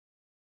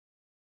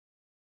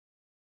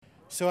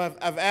So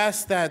I've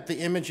asked that the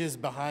images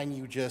behind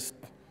you just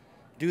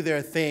do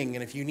their thing,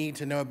 and if you need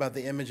to know about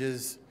the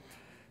images,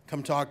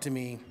 come talk to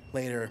me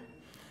later.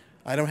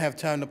 I don't have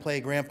time to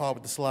play grandpa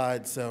with the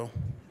slides, so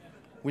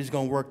we're just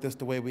gonna work this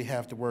the way we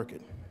have to work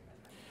it.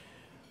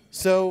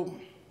 So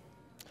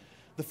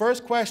the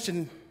first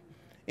question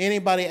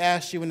anybody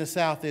asks you in the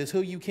South is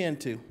who you kin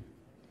to.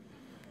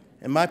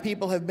 And my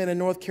people have been in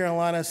North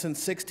Carolina since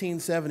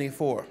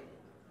 1674.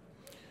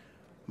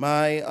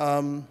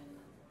 My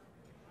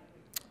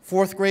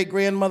fourth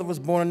great-grandmother was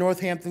born in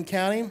Northampton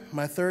County.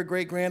 My third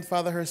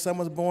great-grandfather, her son,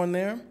 was born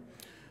there.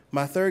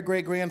 My third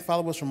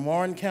great-grandfather was from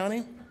Warren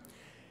County.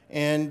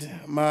 And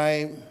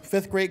my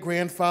fifth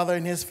great-grandfather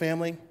and his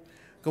family,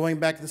 going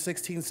back to the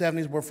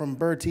 1670s, were from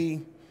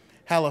Bertie,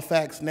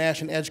 Halifax,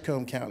 Nash, and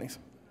Edgecombe counties.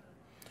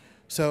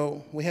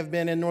 So we have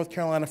been in North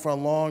Carolina for a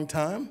long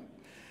time.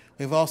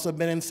 We've also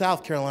been in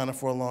South Carolina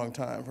for a long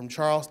time, from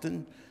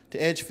Charleston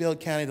to Edgefield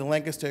County to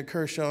Lancaster,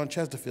 Kershaw, and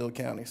Chesterfield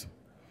counties.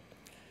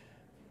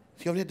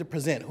 So you have to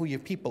present who your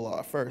people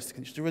are first,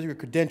 because where your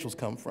credentials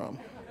come from.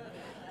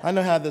 I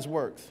know how this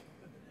works.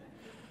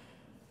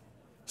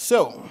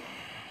 So,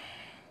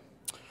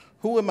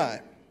 who am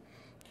I?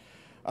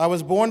 I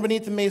was born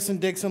beneath the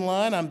Mason-Dixon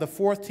line. I'm the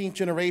 14th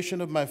generation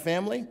of my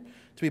family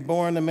to be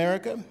born in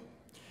America.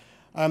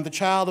 I'm the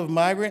child of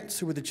migrants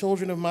who were the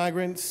children of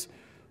migrants,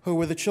 who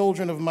were the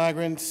children of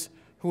migrants,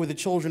 who were the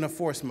children of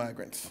forced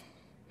migrants.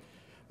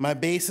 My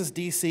base is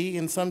DC,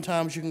 and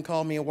sometimes you can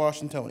call me a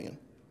Washingtonian.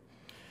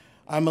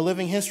 I'm a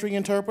living history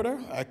interpreter.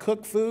 I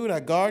cook food, I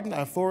garden,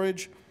 I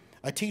forage.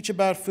 I teach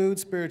about food,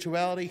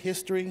 spirituality,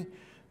 history,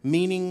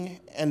 meaning,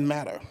 and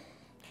matter.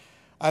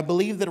 I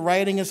believe that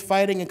writing is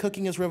fighting and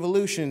cooking is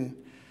revolution.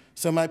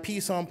 So my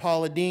piece on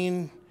Paula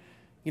Deen,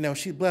 you know,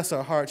 she, bless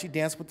her heart, she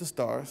danced with the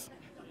stars.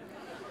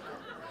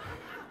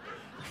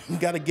 You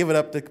gotta give it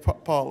up to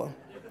Paula.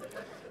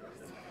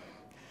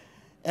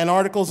 And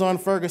articles on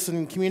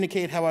Ferguson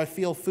communicate how I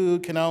feel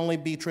food can not only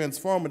be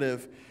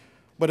transformative,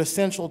 but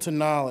essential to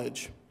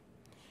knowledge,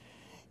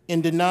 in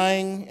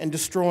denying and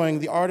destroying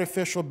the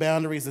artificial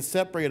boundaries that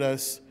separate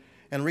us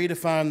and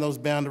redefine those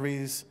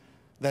boundaries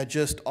that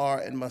just are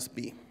and must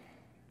be.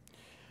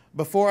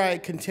 Before I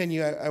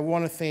continue, I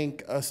want to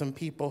thank some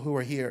people who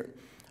are here.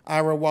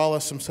 Ira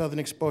Wallace from Southern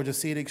Exposure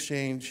Seed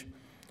Exchange.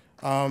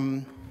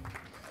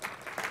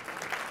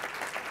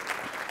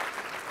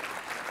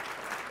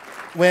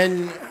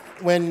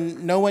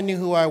 When no one knew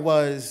who I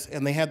was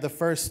and they had the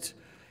first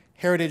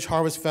Heritage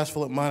Harvest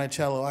Festival at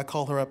Monticello, I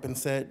called her up and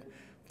said,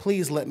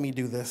 please let me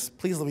do this.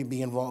 Please let me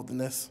be involved in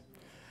this.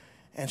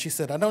 And she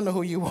said, I don't know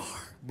who you are,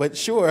 but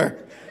sure,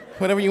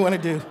 whatever you want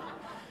to do.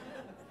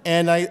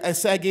 And I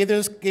gave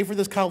her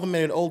this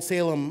compliment at Old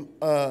Salem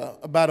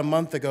about a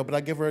month ago, but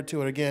I'll give her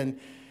to it again.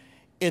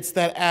 It's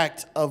that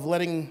act of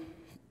letting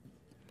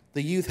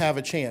the youth have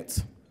a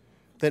chance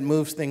that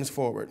moves things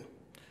forward.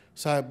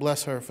 So I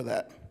bless her for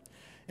that.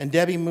 And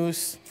Debbie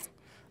Moose,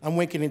 I'm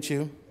winking at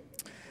you.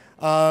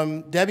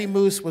 Debbie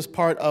Moose was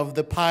part of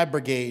the Pie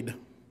Brigade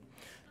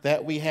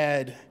that we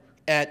had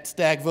at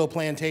Stagville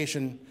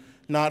Plantation,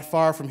 not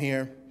far from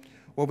here,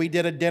 where we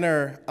did a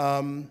dinner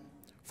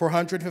for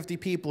 150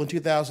 people in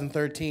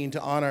 2013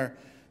 to honor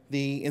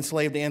the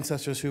enslaved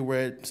ancestors who were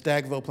at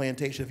Stagville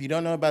Plantation. If you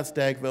don't know about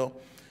Stagville,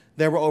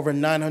 there were over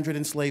 900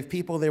 enslaved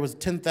people. There was a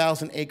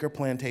 10,000-acre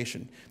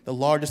plantation, the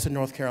largest in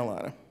North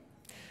Carolina.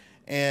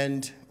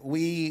 And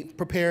we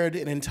prepared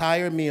an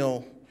entire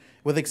meal,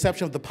 with the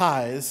exception of the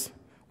pies,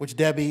 which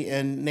Debbie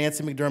and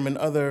Nancy McDermott and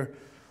other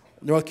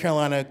North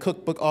Carolina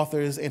cookbook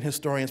authors and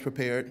historians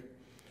prepared,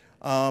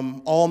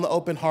 all on the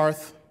open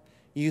hearth,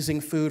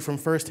 using food from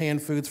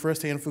Firsthand Foods,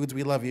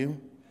 we love you.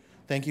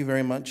 Thank you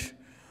very much.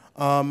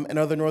 And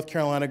other North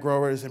Carolina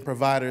growers and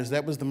providers.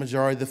 That was the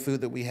majority of the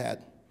food that we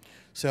had.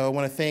 So I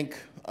want to thank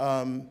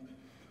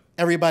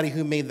everybody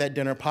who made that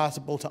dinner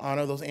possible to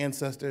honor those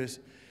ancestors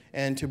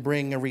and to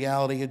bring a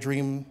reality, a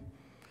dream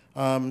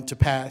to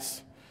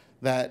pass,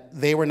 that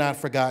they were not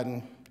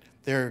forgotten.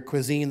 Their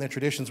cuisine, their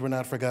traditions were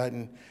not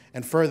forgotten.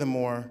 And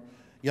furthermore,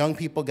 young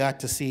people got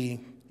to see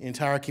the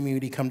entire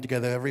community come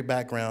together, every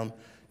background,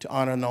 to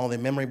honor not only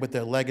their memory, but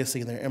their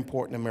legacy and their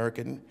important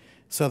American,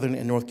 Southern,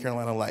 and North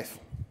Carolina life.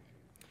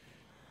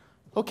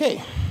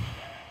 Okay,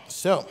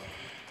 so.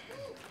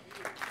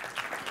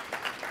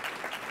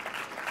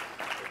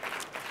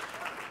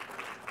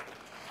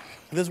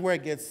 This is where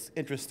it gets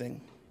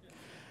interesting.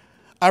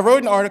 I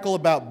wrote an article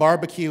about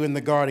barbecue in The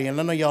Guardian.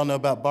 I know y'all know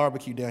about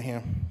barbecue down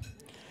here.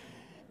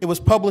 It was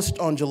published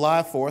on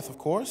July 4th, of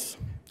course.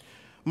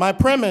 My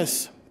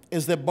premise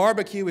is that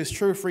barbecue is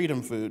true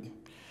freedom food.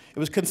 It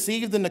was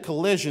conceived in the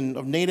collision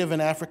of Native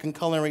and African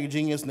culinary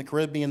genius in the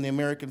Caribbean and the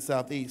American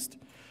Southeast.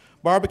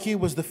 Barbecue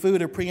was the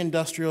food of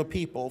pre-industrial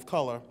people of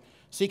color,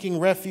 seeking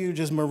refuge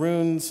as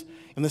maroons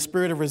in the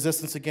spirit of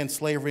resistance against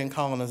slavery and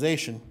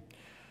colonization.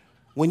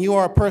 When you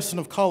are a person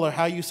of color,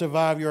 how you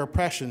survive your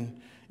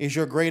oppression is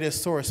your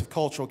greatest source of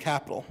cultural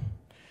capital.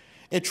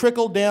 It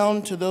trickled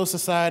down to those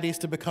societies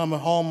to become a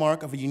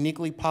hallmark of a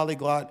uniquely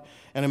polyglot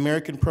and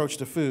American approach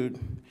to food.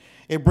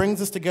 It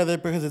brings us together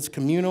because it's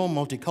communal,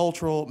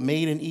 multicultural,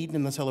 made and eaten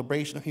in the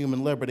celebration of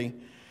human liberty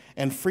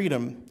and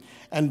freedom,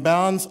 and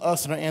bonds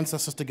us and our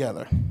ancestors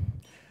together.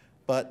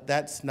 But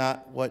that's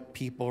not what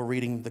people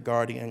reading The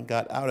Guardian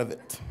got out of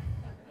it.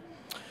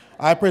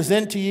 I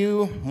present to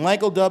you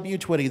Michael W.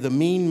 Twitty, The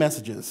Mean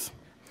Messages.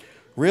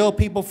 Real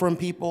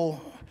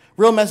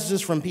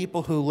messages from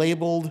people who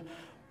labeled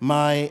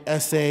my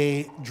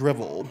essay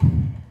drivel.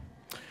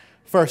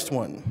 First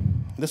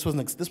one, this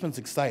one's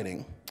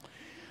exciting.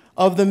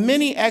 Of the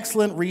many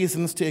excellent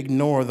reasons to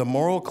ignore the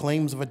moral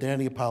claims of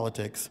identity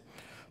politics,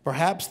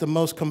 perhaps the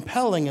most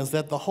compelling is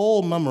that the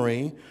whole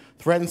mummery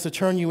threatens to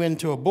turn you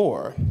into a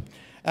bore.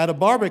 At a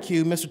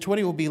barbecue, Mr.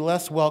 Twitty will be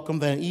less welcome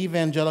than an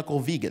evangelical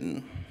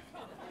vegan.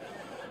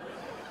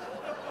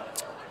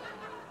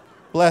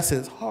 Bless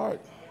his heart.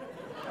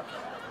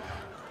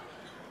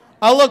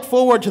 I look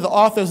forward to the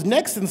author's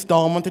next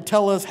installment to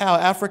tell us how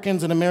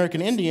Africans and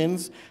American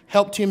Indians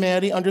helped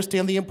humanity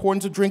understand the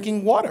importance of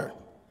drinking water.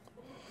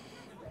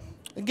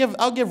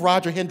 I'll give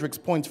Roger Hendricks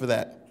points for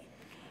that.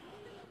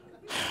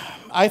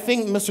 I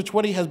think Mr.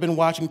 Twitty has been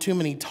watching too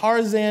many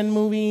Tarzan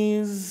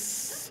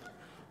movies.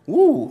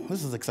 Ooh,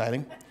 this is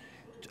exciting.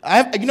 I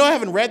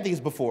haven't read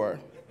these before.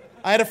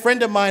 I had a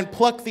friend of mine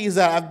pluck these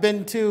out.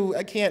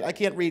 I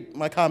can't read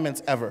my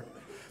comments ever.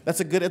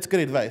 That's good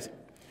advice.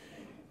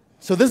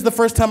 So this is the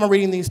first time I'm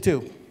reading these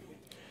too.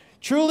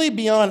 Truly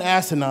beyond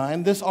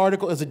asinine, this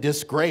article is a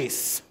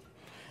disgrace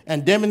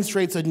and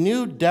demonstrates a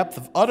new depth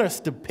of utter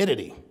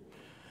stupidity.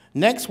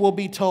 Next, we'll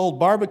be told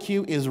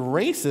barbecue is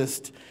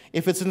racist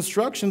if its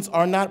instructions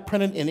are not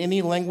printed in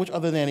any language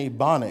other than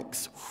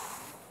Ebonics.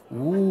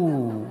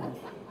 Ooh.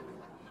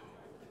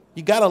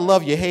 You gotta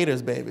love your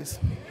haters, babies.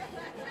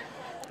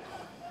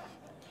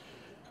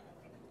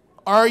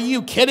 Are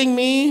you kidding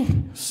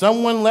me?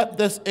 Someone let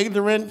this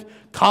ignorant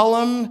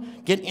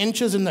column get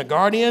inches in The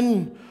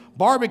Guardian?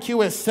 Barbecue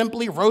is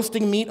simply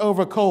roasting meat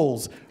over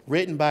coals.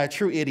 Written by a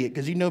true idiot,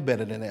 because you know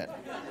better than that.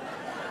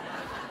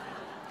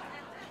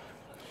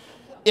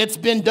 It's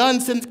been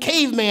done since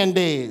caveman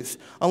days,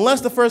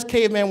 unless the first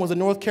caveman was a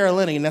North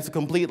Carolinian, that's a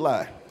complete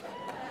lie.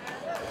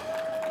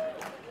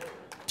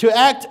 To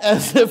act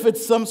as if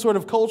it's some sort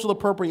of cultural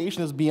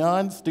appropriation is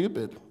beyond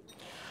stupid.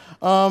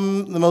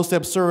 The most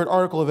absurd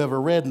article I've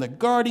ever read in The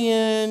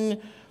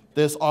Guardian.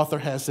 This author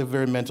has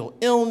severe mental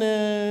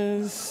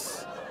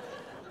illness.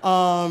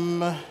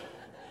 No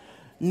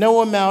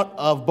amount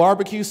of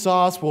barbecue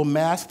sauce will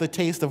mask the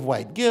taste of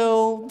white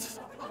guilt.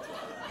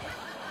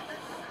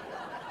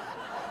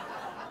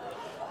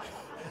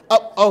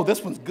 Oh,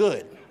 this one's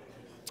good.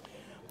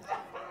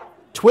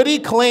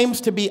 Twitty claims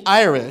to be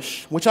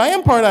Irish, which I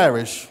am part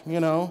Irish,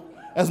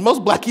 as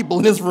most black people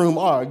in this room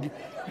are.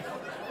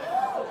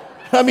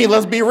 I mean,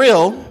 let's be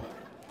real.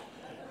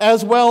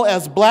 As well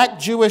as black,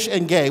 Jewish,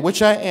 and gay,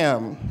 which I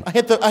am. I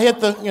hit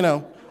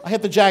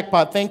the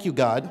jackpot, thank you,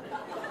 God.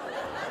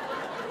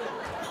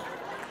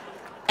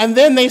 And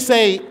then they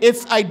say,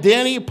 it's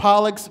identity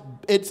politics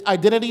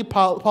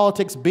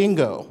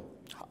bingo.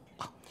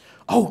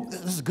 Oh,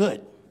 this is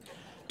good.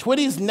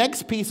 Twitty's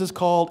next piece is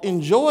called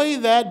Enjoy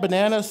That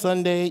Banana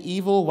Sundae,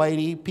 Evil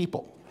Whitey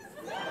People.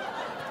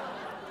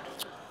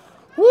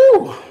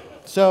 Woo!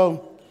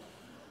 So,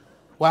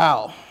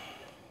 wow.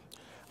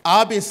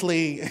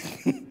 Obviously,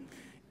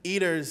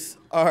 eaters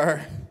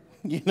are,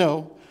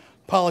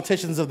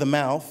 politicians of the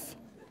mouth.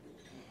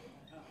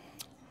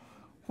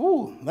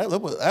 Ooh,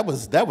 that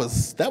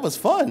was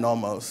fun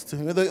almost.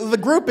 The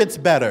group, it's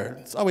better.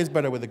 It's always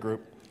better with a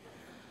group.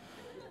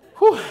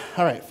 Whew.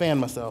 All right, fan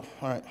myself.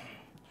 All right.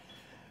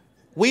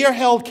 We are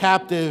held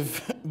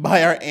captive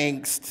by our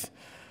angst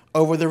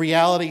over the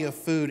reality of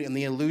food and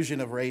the illusion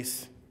of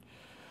race.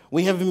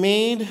 We have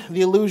made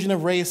the illusion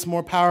of race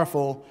more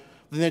powerful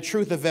than the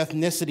truth of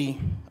ethnicity,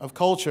 of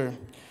culture,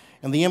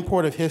 and the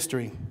import of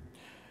history.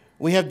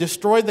 We have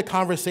destroyed the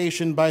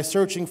conversation by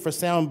searching for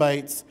sound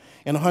bites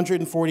in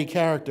 140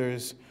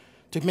 characters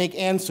to make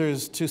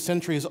answers to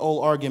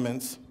centuries-old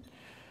arguments.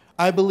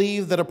 I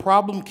believe that a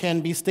problem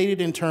can be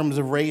stated in terms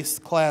of race,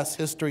 class,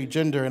 history,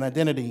 gender, and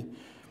identity,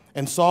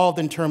 and solved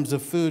in terms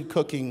of food,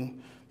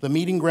 cooking, the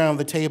meeting ground,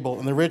 the table,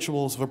 and the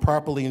rituals of a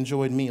properly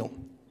enjoyed meal.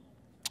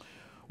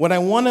 What I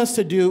want us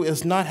to do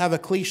is not have a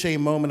cliche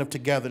moment of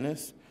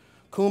togetherness.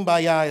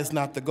 Kumbaya is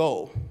not the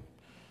goal.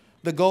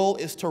 The goal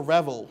is to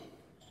revel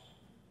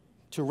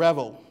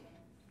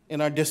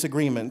in our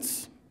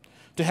disagreements,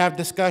 to have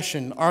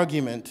discussion,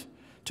 argument,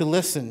 to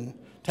listen,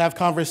 to have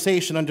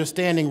conversation,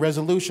 understanding,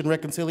 resolution,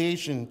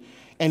 reconciliation,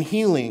 and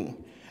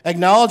healing,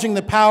 acknowledging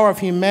the power of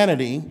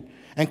humanity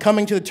and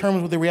coming to the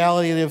terms with the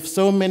reality that if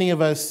so many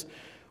of us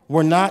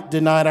were not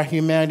denied our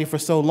humanity for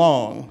so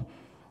long,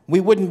 we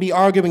wouldn't be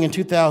arguing in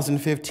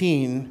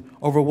 2015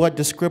 over what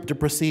descriptor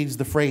precedes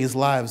the phrase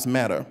lives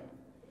matter.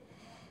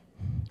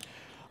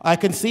 I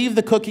conceived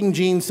the cooking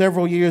gene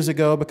several years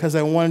ago because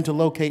I wanted to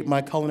locate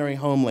my culinary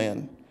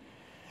homeland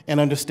and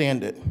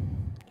understand it.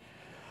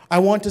 I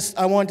want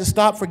to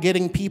stop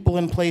forgetting people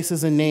and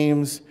places and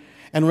names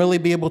and really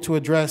be able to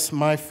address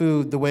my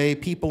food the way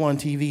people on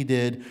TV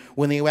did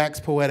when they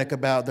waxed poetic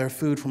about their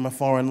food from a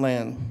foreign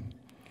land.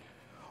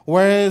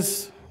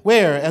 As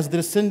the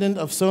descendant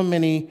of so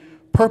many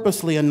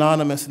purposely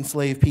anonymous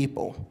enslaved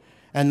people,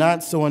 and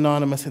not so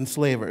anonymous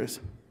enslavers,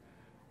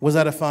 was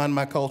I to find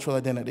my cultural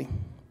identity?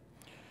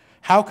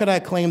 How could I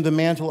claim the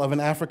mantle of an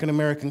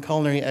African-American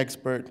culinary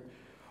expert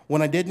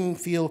when I didn't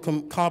feel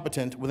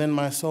competent within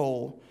my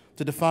soul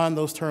to define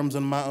those terms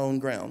on my own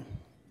ground?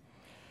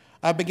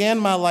 I began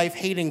my life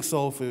hating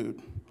soul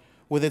food,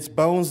 with its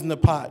bones in the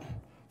pot,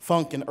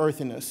 funk and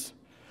earthiness,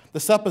 the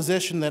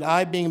supposition that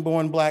I, being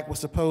born black, was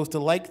supposed to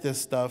like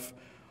this stuff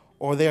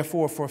or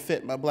therefore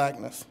forfeit my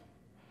blackness.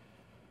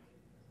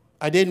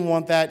 I didn't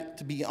want that,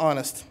 to be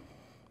honest.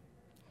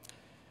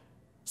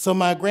 So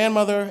my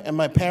grandmother and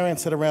my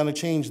parents sat around to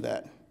change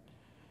that.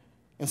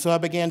 And so I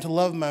began to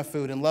love my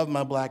food and love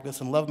my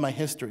blackness and love my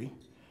history.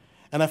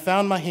 And I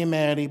found my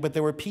humanity, but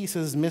there were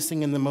pieces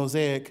missing in the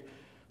mosaic,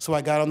 so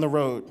I got on the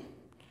road.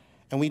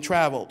 And we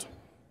traveled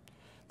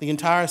the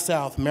entire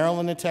South,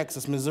 Maryland to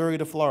Texas, Missouri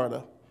to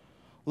Florida,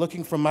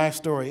 looking for my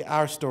story,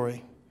 our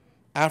story,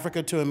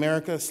 Africa to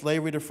America,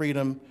 slavery to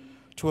freedom,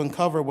 to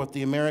uncover what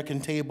the American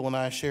table and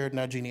I shared in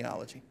our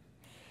genealogy.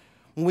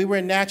 When we were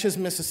in Natchez,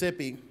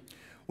 Mississippi,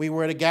 we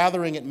were at a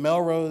gathering at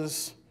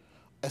Melrose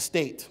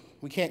Estate.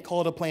 We can't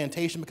call it a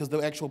plantation because the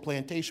actual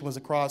plantation was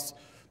across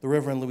the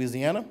river in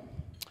Louisiana.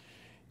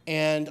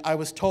 And I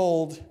was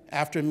told,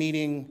 after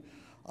meeting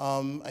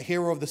a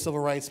hero of the civil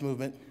rights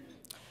movement,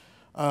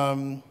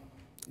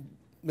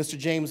 Mr.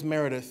 James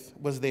Meredith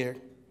was there.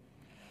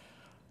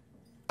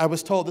 I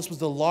was told this was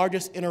the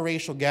largest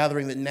interracial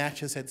gathering that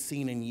Natchez had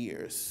seen in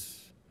years,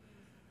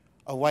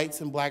 of whites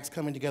and blacks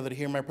coming together to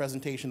hear my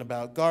presentation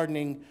about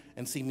gardening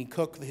and see me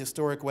cook the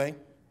historic way,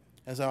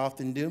 as I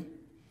often do.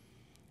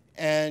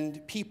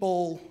 And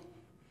people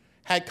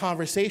had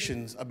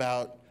conversations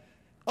about,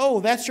 oh,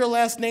 that's your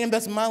last name,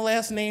 that's my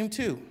last name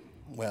too.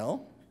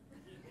 Well,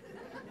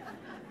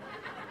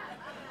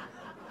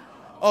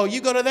 oh, you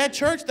go to that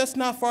church? That's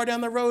not far down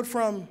the road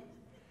from.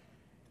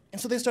 And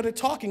so they started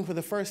talking for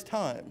the first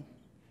time.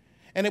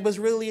 And it was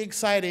really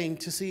exciting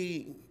to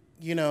see,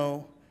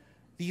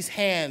 these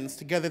hands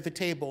together at the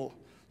table,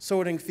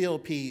 sorting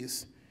field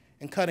peas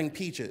and cutting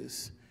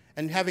peaches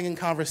and having a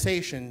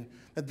conversation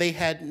that they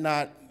had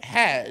not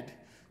had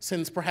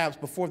since perhaps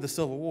before the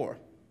Civil War.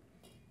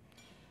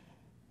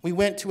 We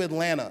went to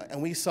Atlanta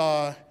and we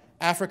saw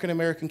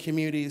African-American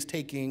communities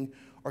taking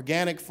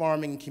organic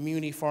farming,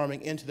 community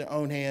farming into their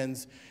own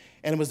hands,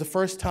 and it was the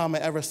first time I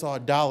ever saw a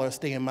dollar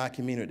stay in my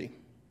community,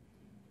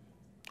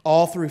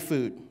 all through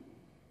food.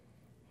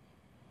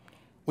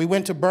 We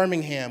went to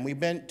Birmingham. We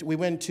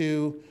went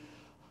to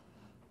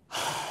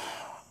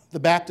the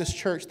Baptist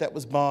church that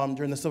was bombed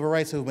during the Civil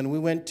Rights Movement. We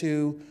went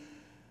to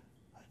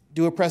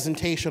do a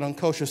presentation on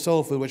kosher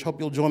soul food, which I hope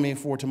you'll join me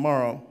for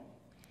tomorrow,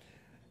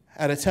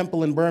 at a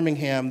temple in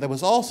Birmingham that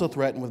was also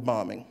threatened with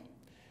bombing.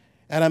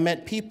 And I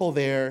met people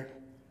there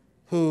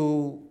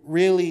who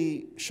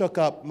really shook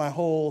up my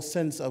whole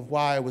sense of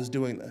why I was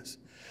doing this.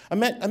 I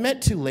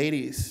met two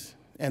ladies,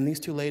 and these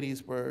two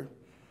ladies were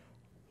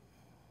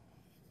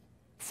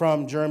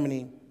from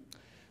Germany.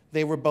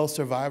 They were both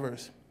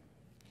survivors.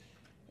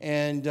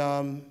 And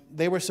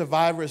they were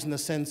survivors in the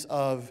sense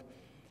of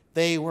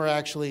they were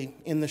actually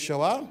in the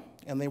Shoah,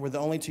 and they were the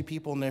only two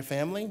people in their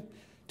family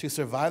to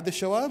survive the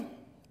Shoah,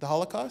 the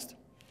Holocaust.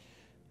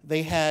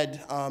 They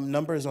had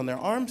numbers on their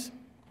arms.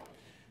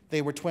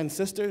 They were twin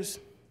sisters.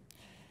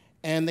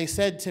 And they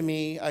said to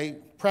me, I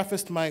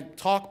prefaced my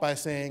talk by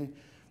saying,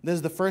 this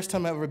is the first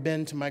time I've ever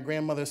been to my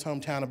grandmother's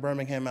hometown of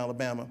Birmingham,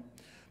 Alabama.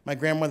 My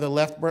grandmother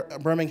left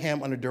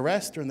Birmingham under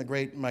duress during the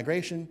Great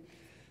Migration.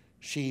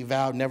 She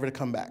vowed never to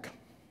come back.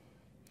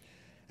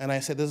 And I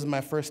said, this is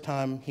my first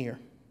time here.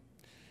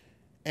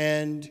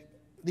 And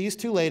these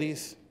two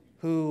ladies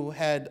who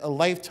had a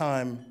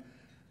lifetime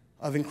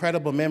of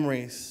incredible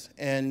memories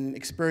and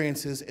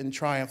experiences and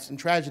triumphs and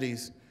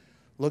tragedies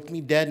looked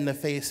me dead in the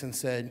face and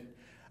said,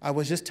 I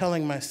was just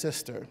telling my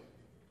sister,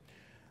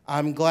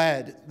 I'm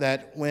glad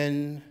that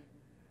when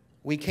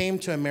we came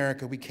to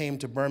America, we came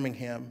to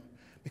Birmingham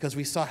because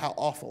we saw how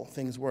awful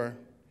things were,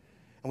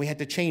 and we had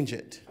to change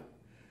it.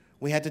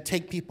 We had to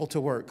take people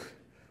to work.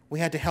 We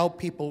had to help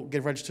people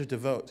get registered to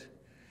vote.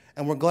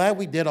 And we're glad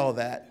we did all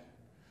that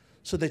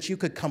so that you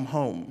could come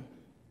home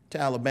to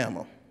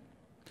Alabama.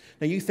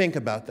 Now you think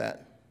about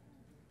that.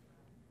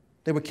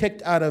 They were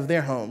kicked out of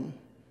their home,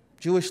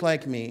 Jewish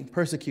like me,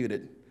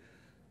 persecuted.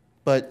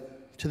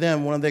 But to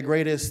them, one of their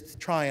greatest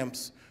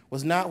triumphs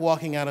was not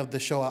walking out of the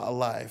Shoah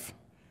alive.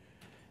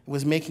 It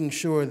was making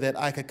sure that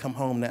I could come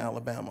home to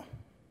Alabama.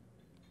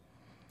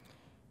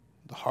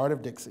 The heart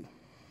of Dixie.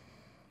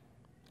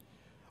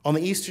 On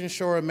the eastern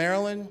shore of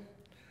Maryland,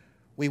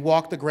 we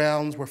walked the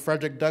grounds where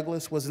Frederick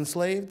Douglass was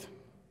enslaved.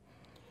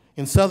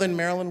 In southern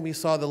Maryland, we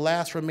saw the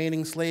last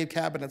remaining slave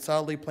cabin at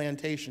Solidly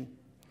Plantation,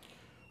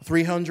 a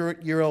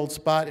 300-year-old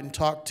spot, and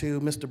talked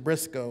to Mr.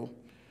 Briscoe,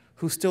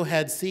 who still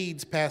had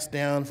seeds passed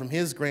down from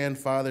his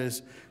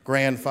grandfather's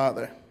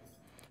grandfather,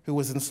 who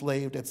was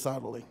enslaved at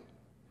Solidly.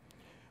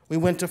 We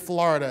went to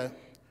Florida,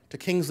 to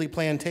Kingsley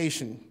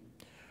Plantation,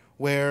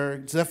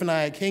 where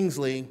Zephaniah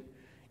Kingsley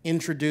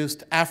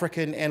introduced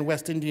African and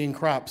West Indian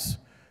crops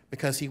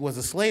because he was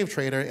a slave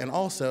trader and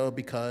also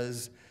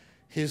because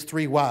his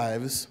 3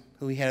 wives,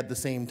 who he had at the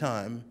same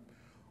time,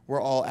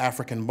 were all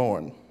African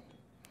born.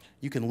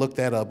 You can look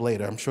that up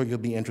later. I'm sure you'll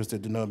be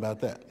interested to know about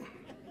that.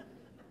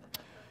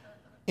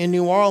 In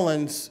New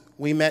Orleans,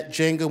 we met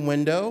Jenga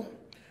Window,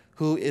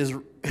 who is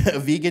a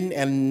vegan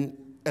and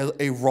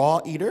a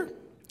raw eater.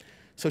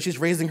 So she's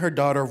raising her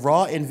daughter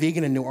raw and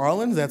vegan in New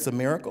Orleans. That's a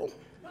miracle.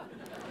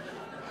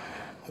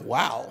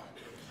 Wow.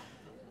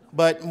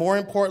 But more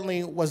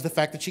importantly was the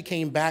fact that she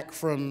came back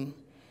from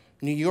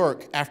New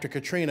York after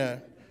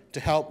Katrina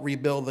to help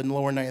rebuild the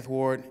lower Ninth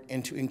Ward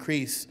and to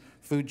increase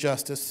food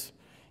justice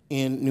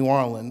in New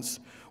Orleans.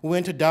 We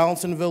went to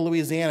Donaldsonville,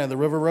 Louisiana, the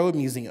River Road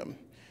Museum.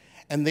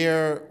 And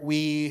there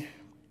we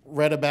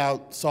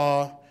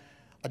saw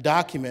a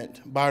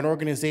document by an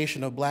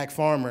organization of black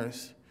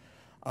farmers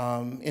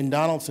in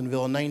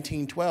Donaldsonville in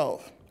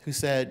 1912 who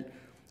said,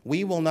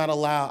 "We will not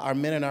allow our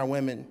men and our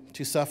women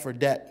to suffer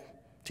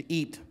debt to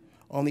eat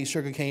on these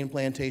sugarcane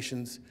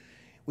plantations.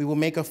 We will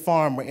make a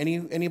farm where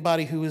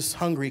anybody who is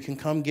hungry can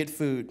come get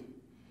food,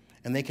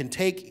 and they can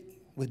take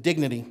with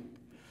dignity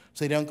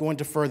so they don't go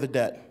into further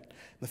debt."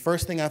 The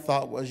first thing I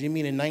thought was, you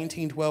mean in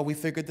 1912 we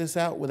figured this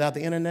out without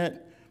the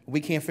internet?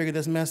 We can't figure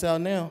this mess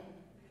out now.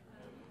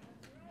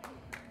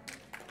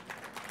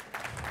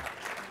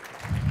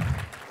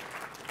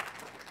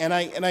 And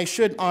I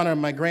should honor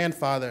my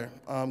grandfather,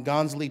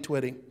 Gonzalez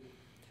Twitty,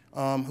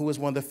 who was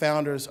one of the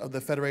founders of the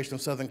Federation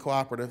of Southern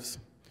Cooperatives.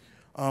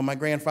 My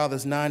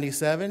grandfather's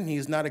 97.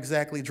 He's not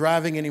exactly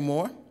driving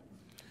anymore,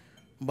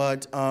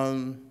 but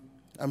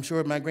I'm sure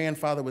if my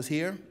grandfather was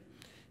here,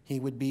 he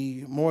would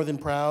be more than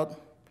proud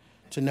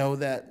to know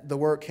that the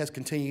work has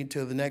continued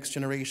to the next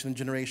generation and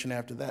generation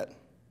after that.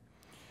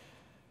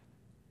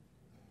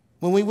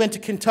 When we went to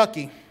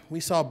Kentucky,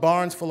 we saw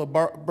barns full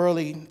of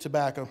burley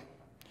tobacco.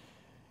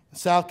 In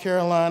South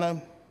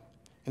Carolina,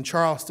 in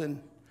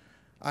Charleston,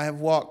 I have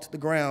walked the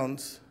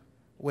grounds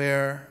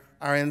where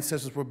our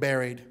ancestors were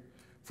buried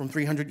from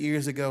 300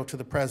 years ago to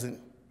the present.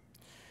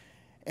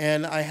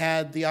 And I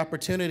had the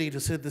opportunity to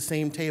sit at the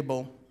same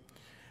table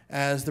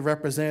as the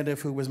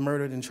representative who was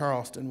murdered in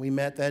Charleston. We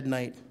met that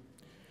night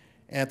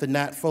at the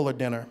Nat Fuller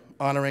dinner,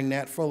 honoring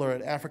Nat Fuller,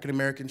 an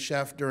African-American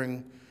chef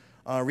during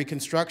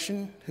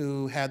Reconstruction,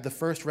 who had the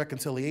first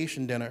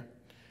reconciliation dinner.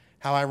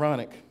 How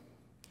ironic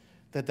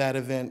that that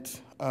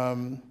event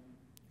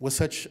was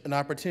such an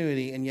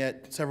opportunity, and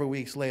yet several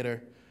weeks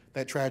later,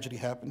 that tragedy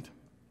happened.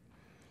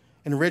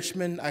 In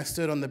Richmond, I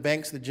stood on the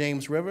banks of the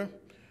James River,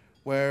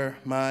 where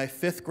my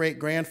 5th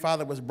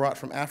great-grandfather was brought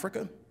from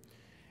Africa,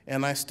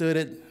 and I stood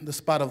at the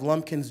spot of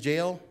Lumpkin's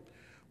Jail,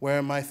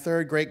 where my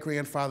 3rd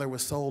great-grandfather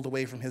was sold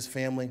away from his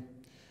family,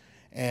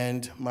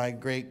 and my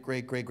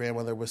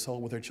great-great-great-grandmother was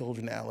sold with her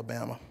children to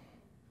Alabama.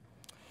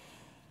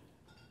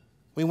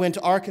 We went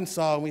to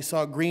Arkansas, and we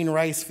saw green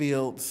rice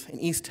fields in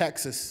East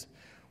Texas,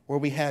 where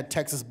we had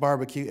Texas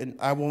barbecue, and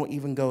I won't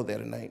even go there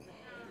tonight.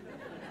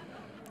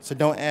 So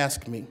don't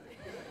ask me.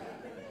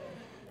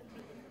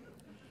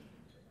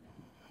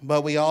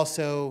 But we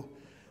also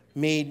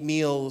made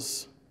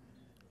meals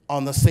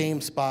on the same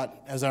spot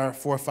as our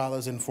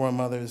forefathers and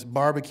foremothers,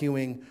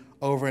 barbecuing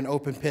over an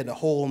open pit, a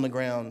hole in the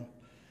ground,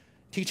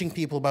 teaching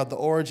people about the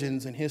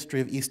origins and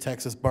history of East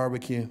Texas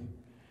barbecue.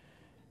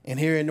 And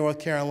here in North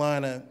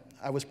Carolina,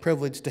 I was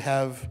privileged to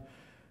have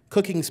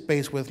cooking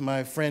space with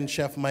my friend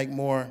Chef Mike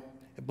Moore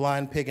at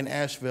Blind Pig in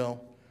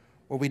Asheville,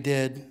 where we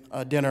did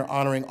a dinner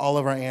honoring all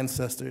of our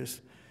ancestors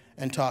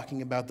and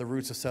talking about the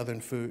roots of Southern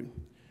food.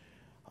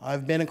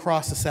 I've been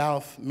across the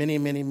South many,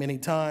 many, many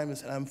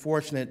times, and I'm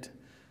fortunate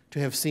to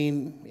have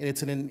seen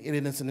it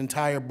in its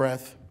entire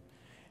breadth.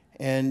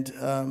 And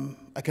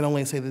I can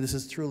only say that this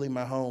is truly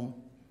my home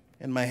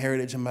and my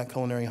heritage and my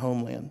culinary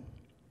homeland.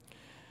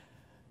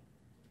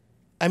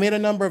 I made a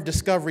number of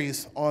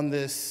discoveries on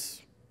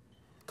this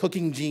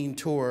cooking gene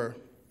tour,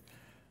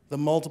 the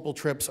multiple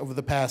trips over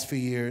the past few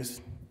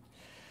years.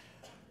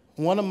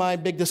 One of my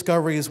big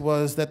discoveries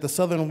was that the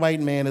Southern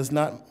white man is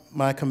not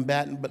my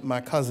combatant, but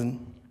my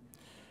cousin.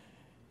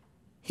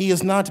 He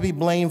is not to be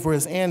blamed for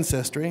his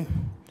ancestry,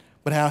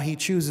 but how he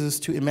chooses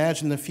to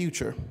imagine the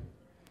future,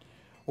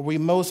 where we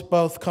most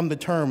both come to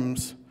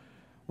terms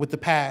with the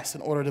past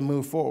in order to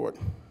move forward.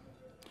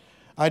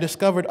 I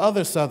discovered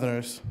other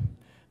Southerners,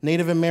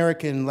 Native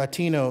American,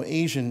 Latino,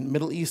 Asian,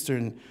 Middle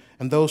Eastern,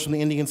 and those from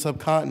the Indian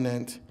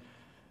subcontinent,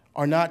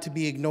 are not to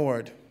be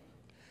ignored,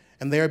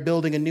 and they are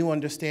building a new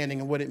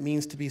understanding of what it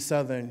means to be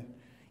Southern,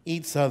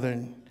 eat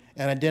Southern,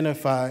 and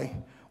identify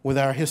with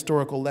our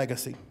historical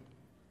legacy.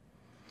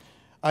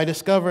 I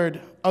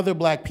discovered other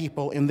black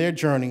people in their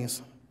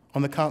journeys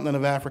on the continent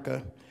of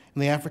Africa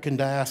and the African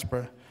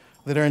diaspora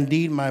that are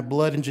indeed my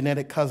blood and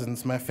genetic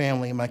cousins, my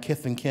family, my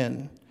kith and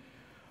kin.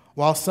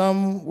 While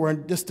some were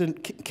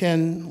distant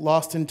kin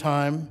lost in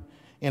time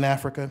in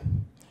Africa,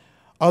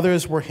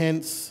 others were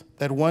hints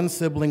that one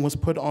sibling was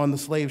put on the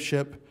slave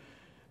ship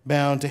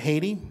bound to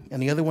Haiti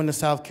and the other one to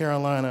South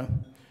Carolina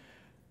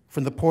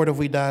from the port of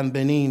Ouidah,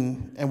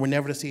 Benin, and we're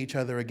never to see each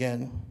other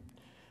again.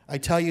 I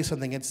tell you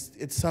something,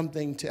 it's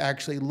something to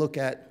actually look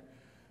at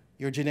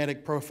your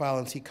genetic profile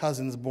and see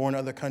cousins born in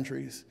other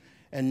countries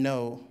and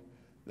know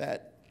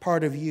that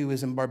part of you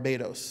is in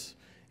Barbados,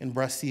 in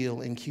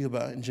Brazil, in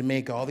Cuba, in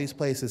Jamaica, all these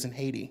places, in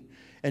Haiti,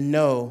 and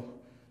know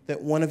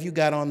that one of you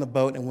got on the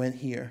boat and went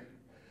here.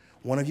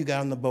 One of you got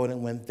on the boat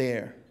and went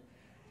there.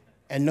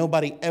 And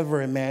nobody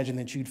ever imagined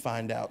that you'd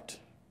find out.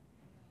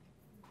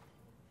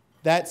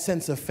 That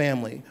sense of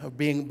family, of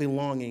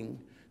belonging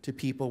to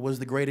people, was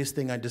the greatest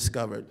thing I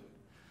discovered.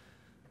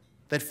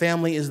 That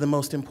family is the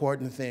most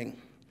important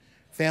thing.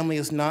 Family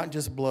is not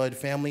just blood.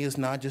 Family is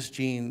not just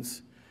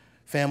genes.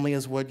 Family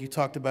is what you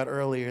talked about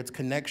earlier. It's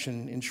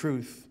connection in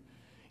truth.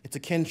 It's a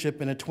kinship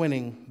and a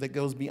twinning that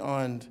goes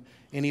beyond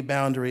any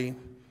boundary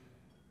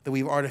that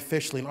we've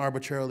artificially and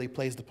arbitrarily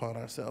placed upon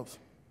ourselves.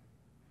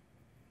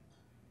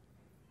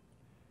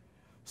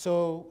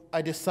 So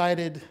I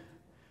decided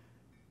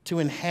to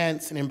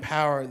enhance and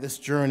empower this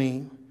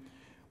journey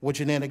with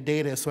genetic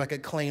data so I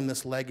could claim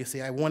this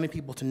legacy. I wanted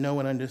people to know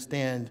and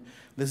understand,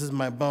 this is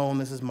my bone,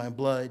 this is my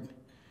blood.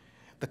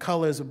 The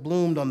colors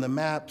bloomed on the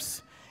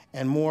maps,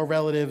 and more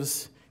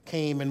relatives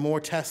came, and more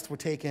tests were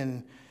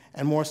taken,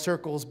 and more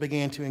circles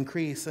began to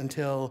increase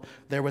until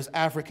there was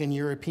African,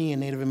 European,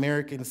 Native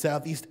American,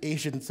 Southeast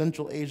Asian,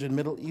 Central Asian,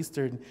 Middle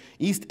Eastern,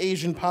 East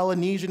Asian,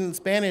 Polynesian, and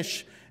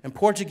Spanish, and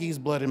Portuguese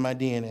blood in my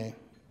DNA.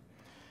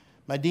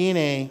 My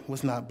DNA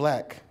was not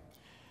black.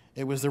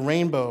 It was the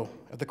rainbow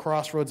at the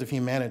crossroads of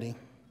humanity.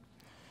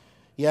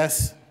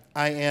 Yes,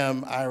 I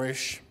am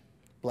Irish,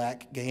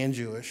 black, gay, and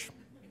Jewish.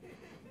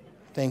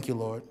 Thank you,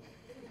 Lord.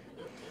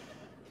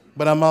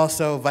 But I'm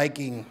also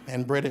Viking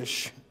and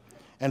British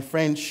and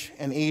French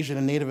and Asian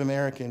and Native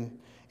American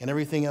and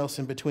everything else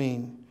in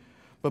between.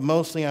 But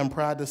mostly I'm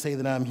proud to say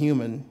that I'm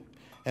human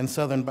and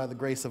Southern by the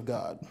grace of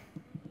God.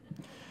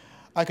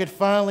 I could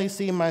finally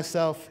see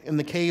myself in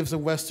the caves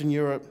of Western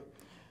Europe,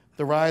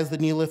 the rise of the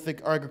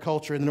Neolithic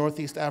agriculture in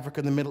Northeast Africa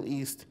and the Middle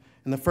East,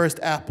 and the first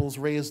apples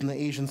raised in the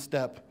Asian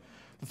steppe,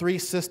 the three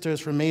sisters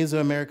from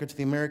Mesoamerica to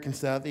the American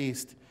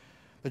Southeast,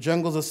 the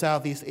jungles of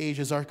Southeast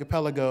Asia's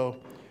archipelago,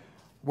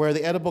 where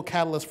the edible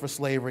catalyst for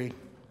slavery,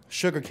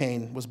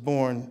 sugarcane, was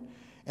born,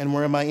 and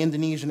where my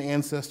Indonesian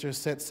ancestors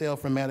set sail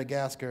from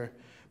Madagascar,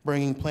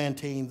 bringing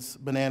plantains,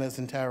 bananas,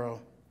 and taro.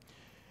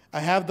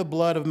 I have the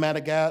blood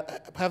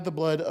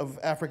of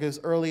Africa's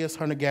earliest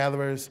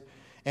hunter-gatherers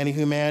and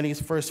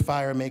humanity's first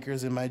fire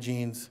makers in my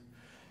genes.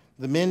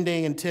 The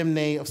Mende and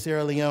Timne of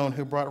Sierra Leone,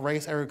 who brought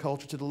rice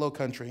agriculture to the low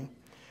country,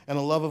 and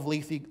a love of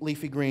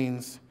leafy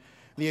greens.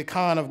 The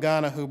Akan of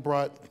Ghana,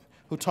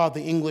 who taught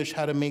the English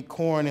how to make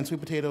corn and sweet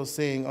potatoes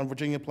sing on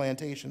Virginia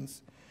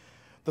plantations.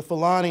 The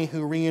Fulani,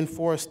 who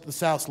reinforced the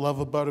South's love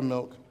of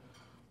buttermilk.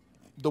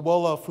 The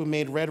Wolof, who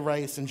made red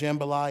rice and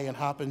jambalaya and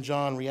hop and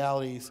john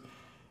realities.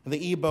 And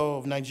the Igbo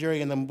of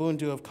Nigeria and the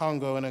Mbundu of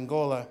Congo and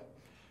Angola,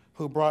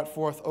 who brought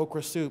forth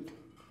okra soup,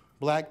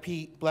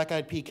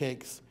 black-eyed pea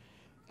cakes,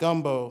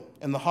 gumbo,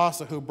 and the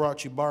Hausa, who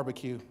brought you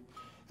barbecue,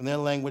 in their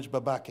language,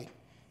 babake.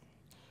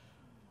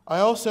 I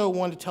also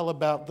want to tell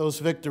about those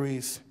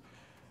victories,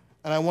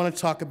 and I want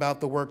to talk about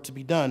the work to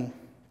be done.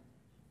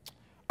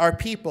 Our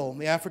people,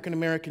 the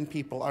African-American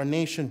people, our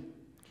nation,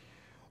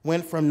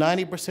 went from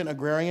 90%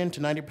 agrarian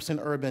to 90%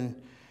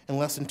 urban in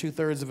less than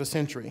 2/3 of a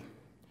century.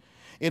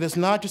 It is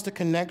not just a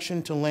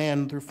connection to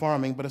land through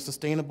farming, but a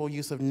sustainable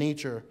use of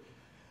nature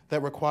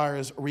that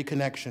requires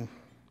reconnection.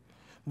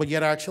 But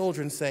yet our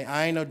children say,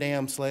 I ain't no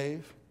damn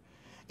slave.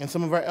 And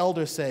some of our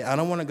elders say, I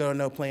don't want to go to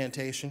no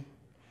plantation.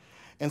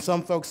 And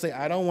some folks say,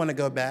 I don't want to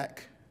go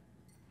back.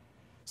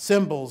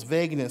 Symbols,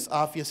 vagueness,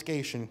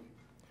 obfuscation.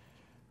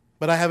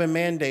 But I have a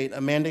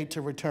mandate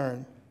to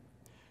return.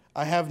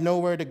 I have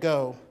nowhere to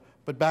go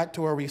but back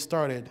to where we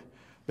started,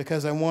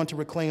 because I want to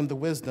reclaim the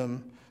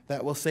wisdom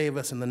that will save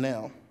us in the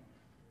now.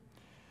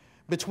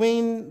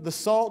 Between the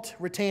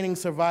salt-retaining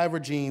survivor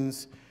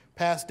genes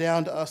passed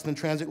down to us in the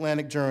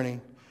transatlantic journey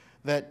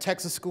that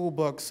Texas school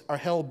books are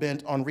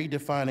hell-bent on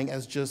redefining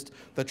as just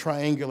the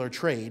triangular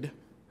trade,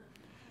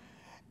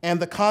 and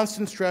the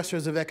constant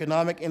stressors of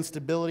economic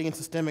instability and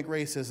systemic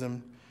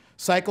racism,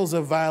 cycles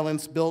of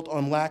violence built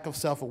on lack of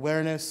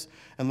self-awareness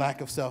and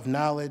lack of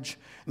self-knowledge,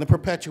 and the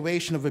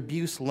perpetuation of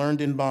abuse learned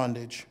in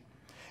bondage,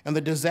 and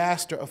the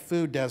disaster of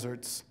food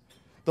deserts,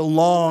 the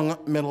long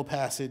Middle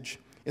Passage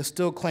is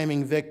still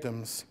claiming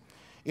victims.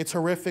 Its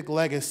horrific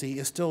legacy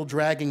is still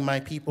dragging my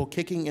people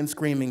kicking and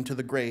screaming to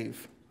the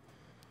grave.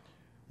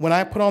 When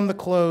I put on the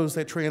clothes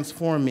that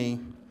transform me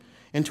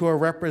into a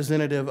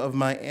representative of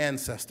my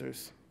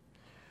ancestors,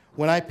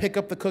 when I pick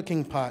up the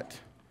cooking pot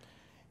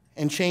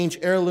and change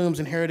heirlooms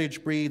and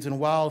heritage breeds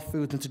and wild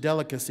foods into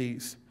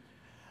delicacies,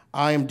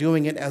 I am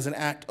doing it as an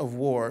act of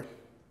war.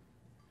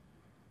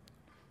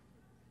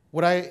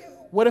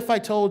 What if I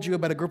told you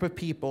about a group of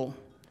people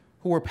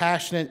who were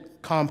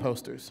passionate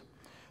composters,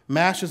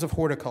 masters of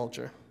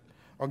horticulture,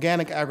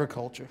 organic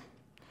agriculture,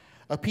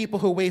 a people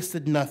who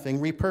wasted nothing,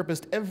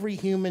 repurposed every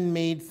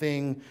human-made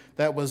thing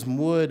that was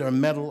wood or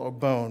metal or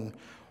bone?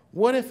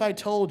 What if I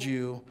told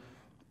you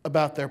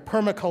about their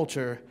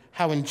permaculture,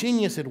 how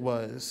ingenious it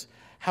was,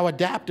 how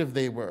adaptive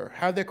they were,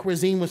 how their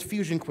cuisine was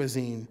fusion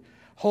cuisine,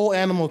 whole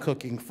animal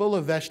cooking, full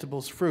of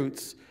vegetables,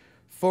 fruits,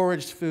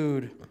 foraged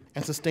food,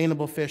 and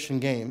sustainable fish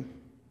and game.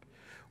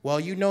 Well,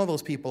 you know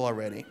those people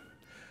already.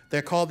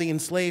 They're called the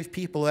enslaved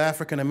people of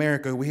African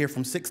America. We're here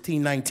from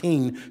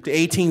 1619 to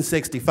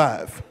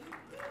 1865.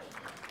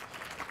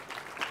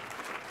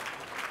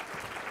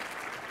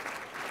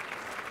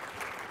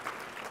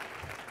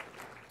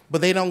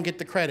 But they don't get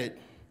the credit.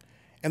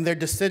 And their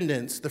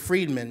descendants, the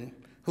freedmen,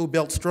 who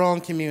built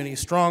strong communities,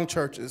 strong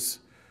churches,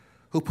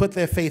 who put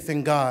their faith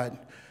in God,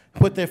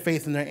 put their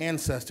faith in their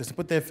ancestors,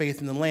 put their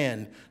faith in the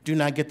land, do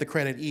not get the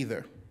credit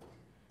either.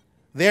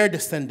 Their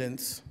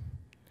descendants,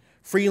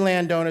 free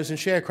landowners and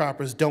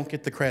sharecroppers, don't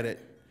get the credit.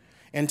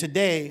 And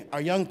today,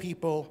 our young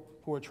people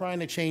who are trying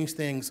to change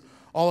things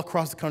all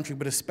across the country,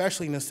 but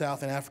especially in the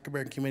South and African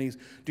American communities,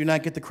 do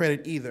not get the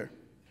credit either.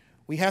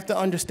 We have to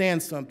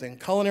understand something.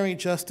 Culinary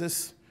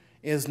justice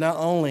is not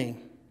only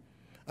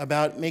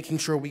about making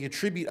sure we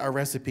attribute our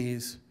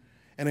recipes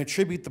and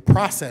attribute the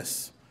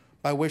process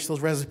by which those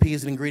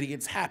recipes and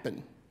ingredients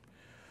happen,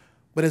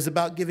 but it's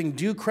about giving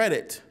due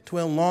credit to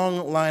a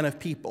long line of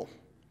people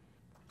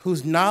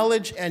whose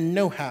knowledge and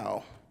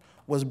know-how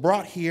was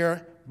brought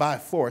here by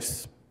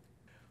force,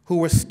 who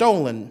were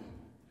stolen,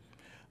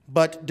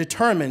 but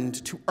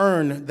determined to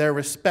earn their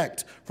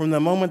respect from the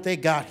moment they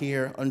got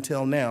here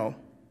until now.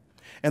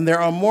 And there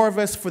are more of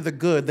us for the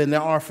good than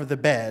there are for the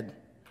bad.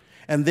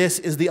 And this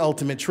is the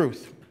ultimate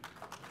truth.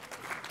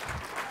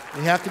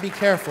 We have to be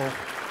careful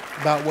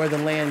about where the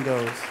land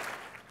goes.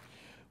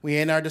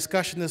 In our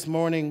discussion this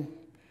morning,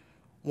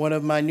 one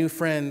of my new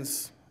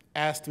friends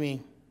asked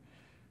me,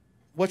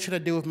 what should I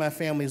do with my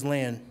family's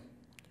land?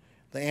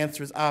 The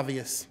answer is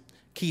obvious: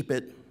 keep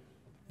it.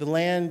 The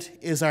land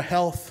is our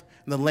health,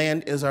 and the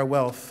land is our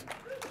wealth.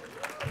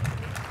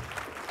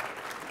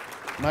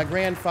 My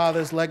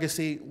grandfather's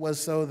legacy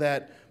was so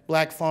that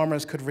black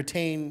farmers could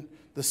retain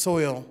the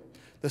soil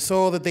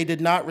that they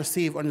did not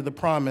receive under the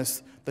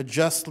promise, the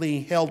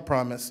justly held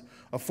promise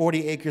of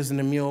 40 acres and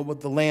a mule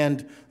with the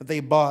land that they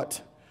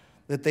bought,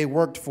 that they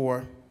worked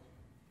for.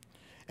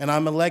 And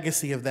I'm a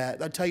legacy of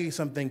that. I'll tell you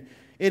something,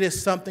 it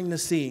is something to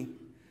see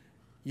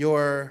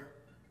your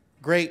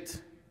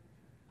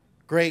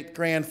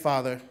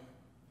great-great-grandfather,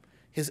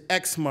 his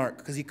X mark,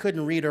 because he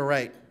couldn't read or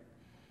write,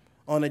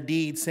 on a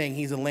deed saying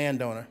he's a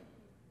landowner.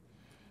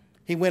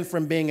 He went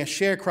from being a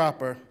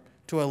sharecropper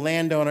to a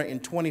landowner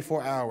in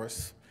 24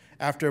 hours.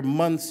 After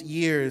months,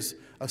 years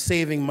of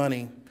saving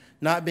money,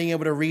 not being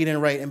able to read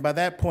and write. And by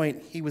that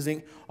point, he was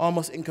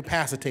almost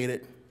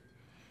incapacitated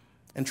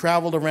and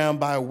traveled around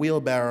by a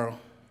wheelbarrow.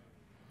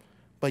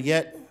 But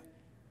yet,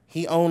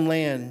 he owned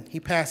land.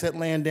 He passed that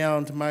land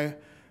down to my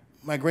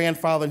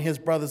grandfather and his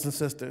brothers and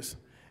sisters.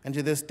 And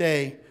to this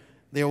day,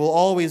 there will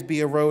always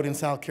be a road in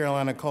South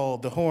Carolina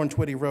called the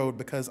Twitty Road,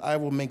 because I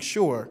will make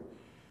sure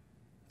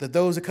that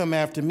those that come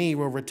after me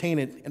will retain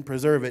it and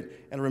preserve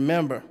it and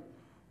remember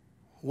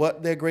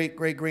what their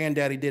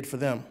great-great-granddaddy did for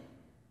them.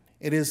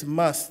 It is a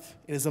must.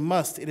 It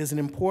is an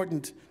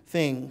important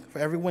thing for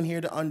everyone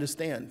here to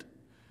understand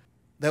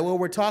that what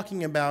we're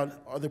talking about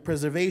are the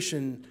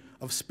preservation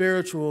of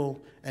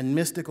spiritual and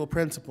mystical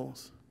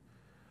principles,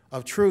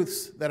 of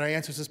truths that our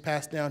ancestors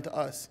passed down to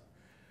us.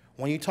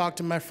 When you talk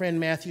to my friend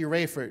Matthew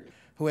Rayford,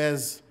 who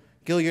has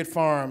Gilead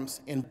Farms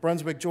in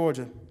Brunswick,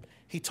 Georgia,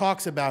 he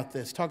talks about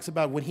this. He talks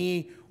about when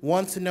he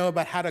wants to know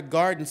about how to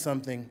garden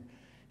something,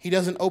 he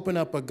doesn't open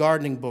up a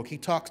gardening book. He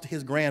talks to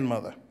his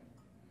grandmother.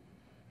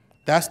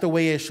 That's the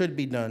way it should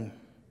be done.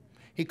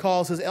 He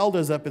calls his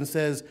elders up and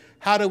says,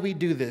 how do we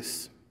do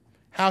this?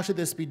 How should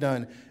this be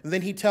done? And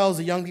then he tells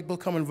the young people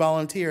come and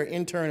volunteer,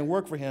 intern, and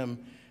work for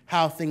him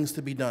how things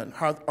to be done,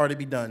 how are to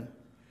be done.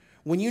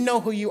 When you know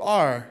who you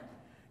are,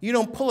 you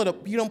don't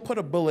put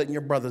a bullet in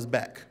your brother's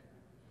back.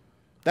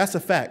 That's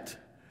a fact.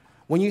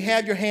 When you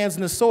have your hands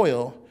in the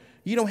soil,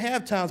 you don't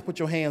have time to put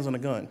your hands on a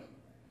gun.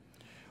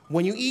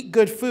 When you eat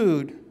good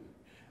food,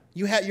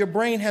 your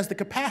brain has the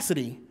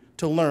capacity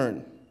to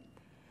learn.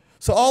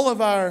 So all of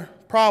our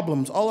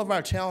problems, all of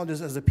our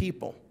challenges as a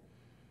people,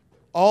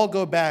 all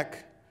go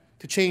back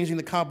to changing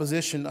the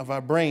composition of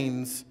our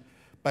brains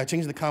by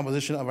changing the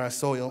composition of our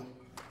soil.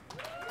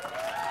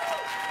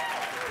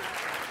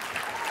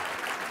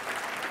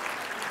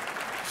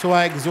 So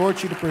I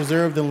exhort you to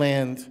preserve the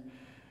land.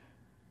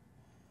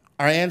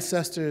 Our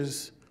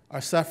ancestors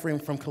are suffering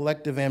from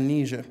collective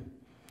amnesia.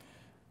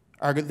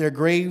 Their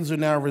graves are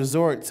now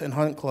resorts and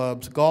hunt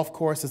clubs, golf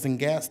courses and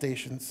gas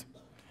stations.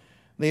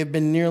 They have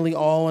been nearly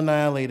all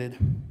annihilated.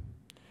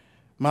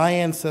 My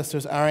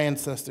ancestors, our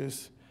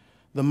ancestors,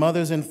 the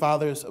mothers and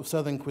fathers of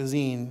Southern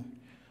cuisine,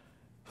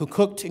 who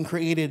cooked and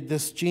created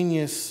this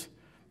genius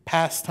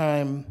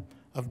pastime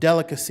of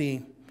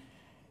delicacy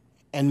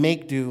and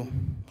make-do,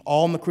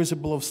 all in the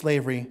crucible of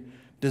slavery,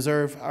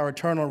 deserve our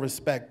eternal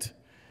respect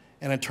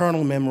and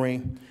eternal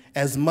memory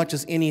as much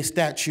as any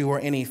statue or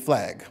any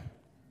flag.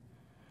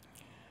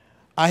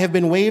 I have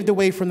been waved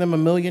away from them a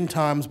million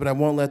times, but I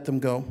won't let them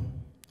go.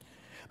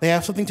 They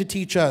have something to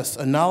teach us,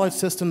 a knowledge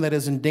system that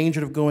is in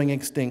danger of going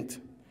extinct.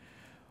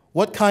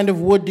 What kind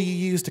of wood do you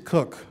use to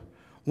cook?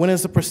 When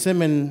is the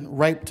persimmon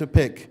ripe to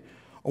pick?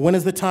 Or when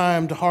is the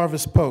time to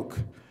harvest poke?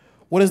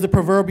 What is the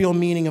proverbial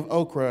meaning of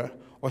okra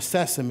or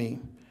sesame?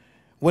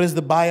 What is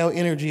the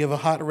bioenergy of a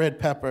hot red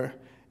pepper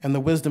and the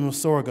wisdom of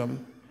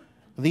sorghum?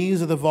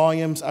 These are the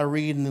volumes I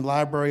read in the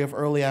Library of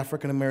Early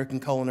African American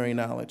Culinary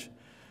Knowledge.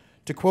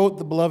 To quote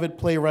the beloved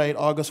playwright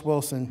August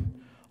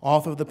Wilson,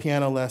 author of The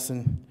Piano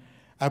Lesson,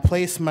 I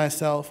place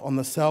myself on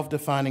the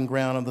self-defining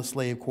ground of the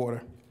slave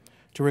quarter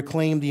to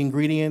reclaim the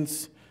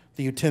ingredients,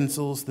 the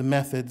utensils, the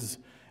methods,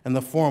 and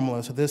the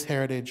formulas of this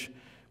heritage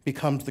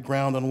becomes the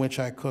ground on which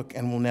I cook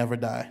and will never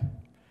die.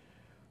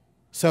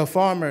 So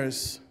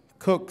farmers,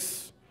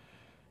 cooks,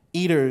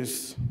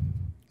 eaters,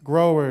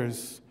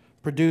 growers,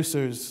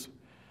 producers,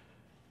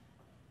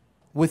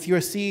 with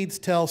your seeds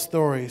tell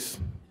stories,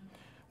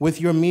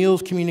 with your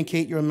meals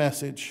communicate your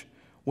message,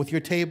 with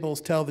your tables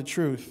tell the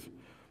truth,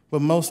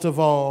 but most of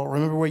all,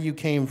 remember where you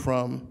came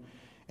from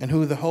and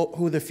who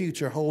the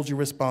future holds you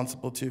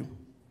responsible to.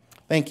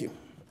 Thank you.